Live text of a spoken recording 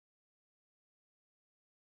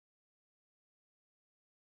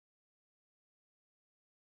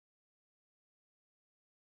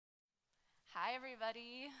Hi,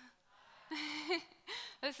 everybody.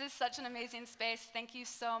 This is such an amazing space. Thank you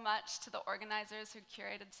so much to the organizers who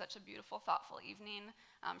curated such a beautiful, thoughtful evening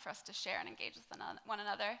for us to share and engage with one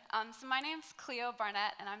another. So my name's Cleo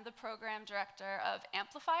Barnett, and I'm the program director of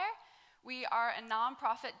Amplifier. We are a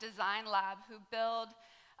nonprofit design lab who build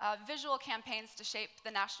visual campaigns to shape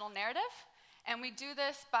the national narrative. And we do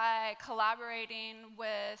this by collaborating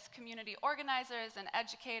with community organizers and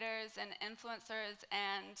educators and influencers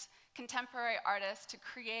and contemporary artists to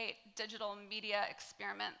create digital media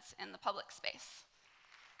experiments in the public space.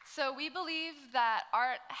 So we believe that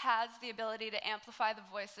art has the ability to amplify the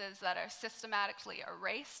voices that are systematically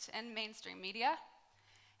erased in mainstream media.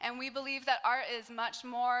 And we believe that art is much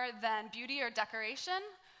more than beauty or decoration.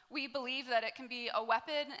 We believe that it can be a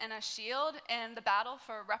weapon and a shield in the battle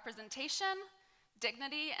for representation,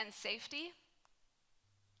 dignity, and safety.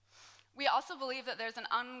 We also believe that there's an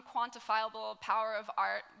unquantifiable power of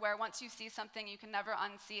art where once you see something, you can never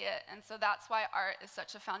unsee it. And so that's why art is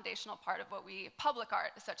such a foundational part of what public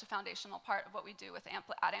art is such a foundational part of what we do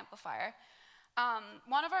at Amplifier.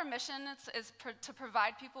 One of our missions is to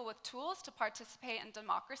provide people with tools to participate in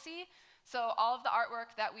democracy. So all of the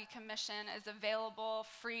artwork that we commission is available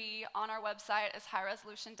free on our website as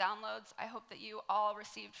high-resolution downloads. I hope that you all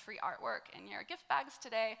received free artwork in your gift bags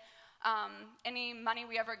today. Any money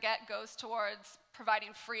we ever get goes towards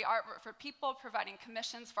providing free artwork for people, providing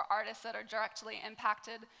commissions for artists that are directly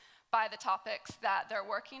impacted by the topics that they're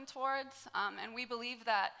working towards. And we believe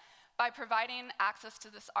that by providing access to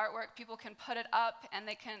this artwork, people can put it up, and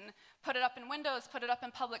they can put it up in windows, put it up in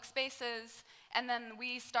public spaces, and then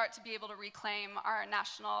we start to be able to reclaim our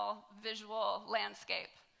national visual landscape.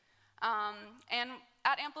 And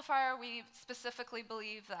at Amplifier, we specifically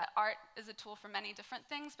believe that art is a tool for many different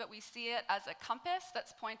things, but we see it as a compass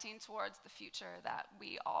that's pointing towards the future that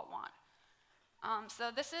we all want. So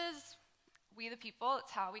this is We the People.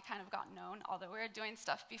 It's how we kind of got known, although we were doing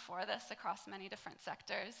stuff before this across many different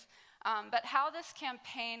sectors. But how this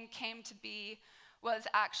campaign came to be was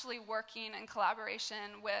actually working in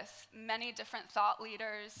collaboration with many different thought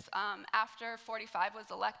leaders after 45 was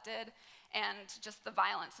elected, and just the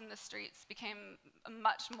violence in the streets became a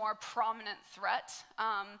much more prominent threat.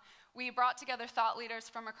 We brought together thought leaders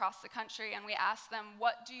from across the country, and we asked them,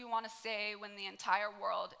 what do you want to say when the entire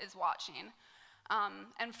world is watching?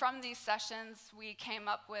 And from these sessions, we came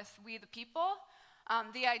up with We the People.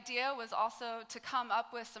 The idea was also to come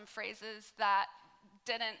up with some phrases that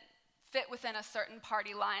didn't fit within a certain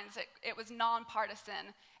party lines. It was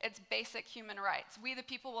nonpartisan. It's basic human rights. We the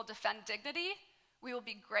people will defend dignity. We will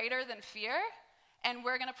be greater than fear, and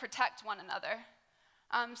we're going to protect one another.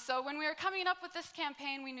 So when we were coming up with this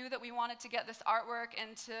campaign, we knew that we wanted to get this artwork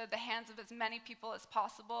into the hands of as many people as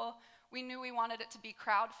possible. We knew we wanted it to be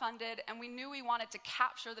crowdfunded, and we knew we wanted to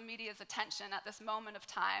capture the media's attention at this moment of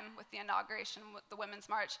time with the inauguration with the Women's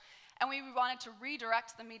March. And we wanted to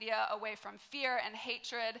redirect the media away from fear and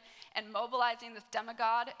hatred and mobilizing this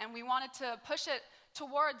demigod, and we wanted to push it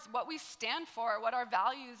towards what we stand for, what our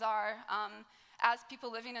values are as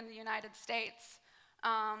people living in the United States.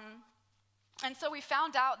 And so we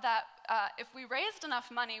found out that if we raised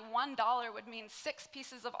enough money, $1 would mean 6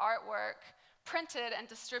 pieces of artwork printed and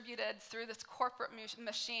distributed through this corporate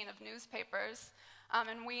machine of newspapers.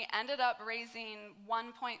 And we ended up raising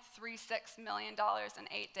 $1.36 million in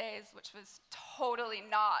 8 days, which was totally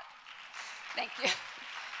not, thank you.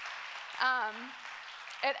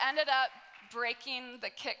 It ended up breaking the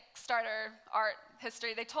Kickstarter art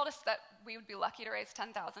history. They told us that we would be lucky to raise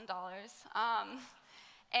 $10,000.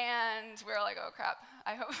 And we were like, oh crap,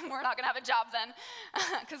 I hope we're not gonna have a job then,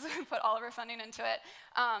 because we put all of our funding into it.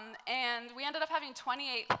 And we ended up having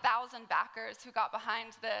 28,000 backers who got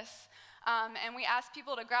behind this. And we asked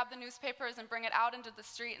people to grab the newspapers and bring it out into the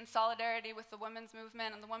street in solidarity with the women's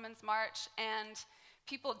movement and the Women's March, and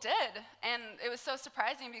people did. And it was so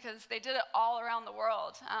surprising because they did it all around the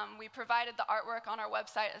world. We provided the artwork on our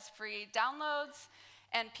website as free downloads,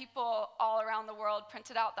 and people all around the world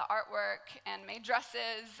printed out the artwork and made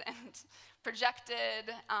dresses and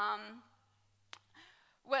projected,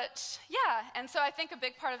 and so I think a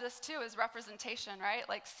big part of this too is representation, right?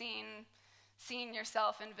 Like seeing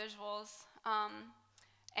yourself in visuals.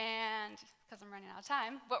 And because I'm running out of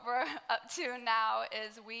time, what we're up to now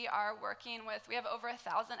is we have over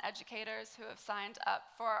 1,000 educators who have signed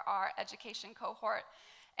up for our education cohort.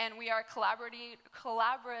 And we are collaboratively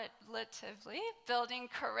building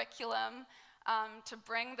curriculum to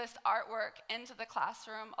bring this artwork into the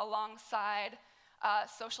classroom alongside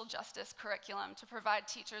social justice curriculum, to provide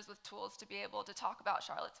teachers with tools to be able to talk about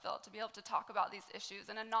Charlottesville, to be able to talk about these issues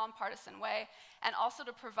in a nonpartisan way, and also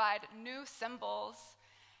to provide new symbols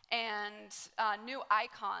and new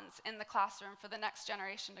icons in the classroom for the next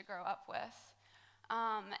generation to grow up with.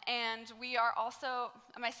 And we are also,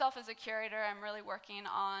 myself as a curator, I'm really working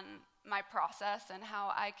on my process and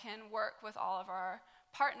how I can work with all of our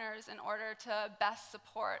partners in order to best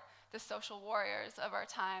support the social warriors of our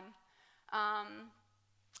time.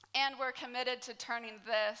 And we're committed to turning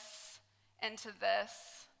this into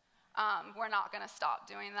this. We're not going to stop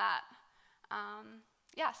doing that.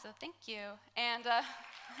 Yeah, so thank you. And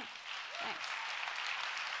thanks.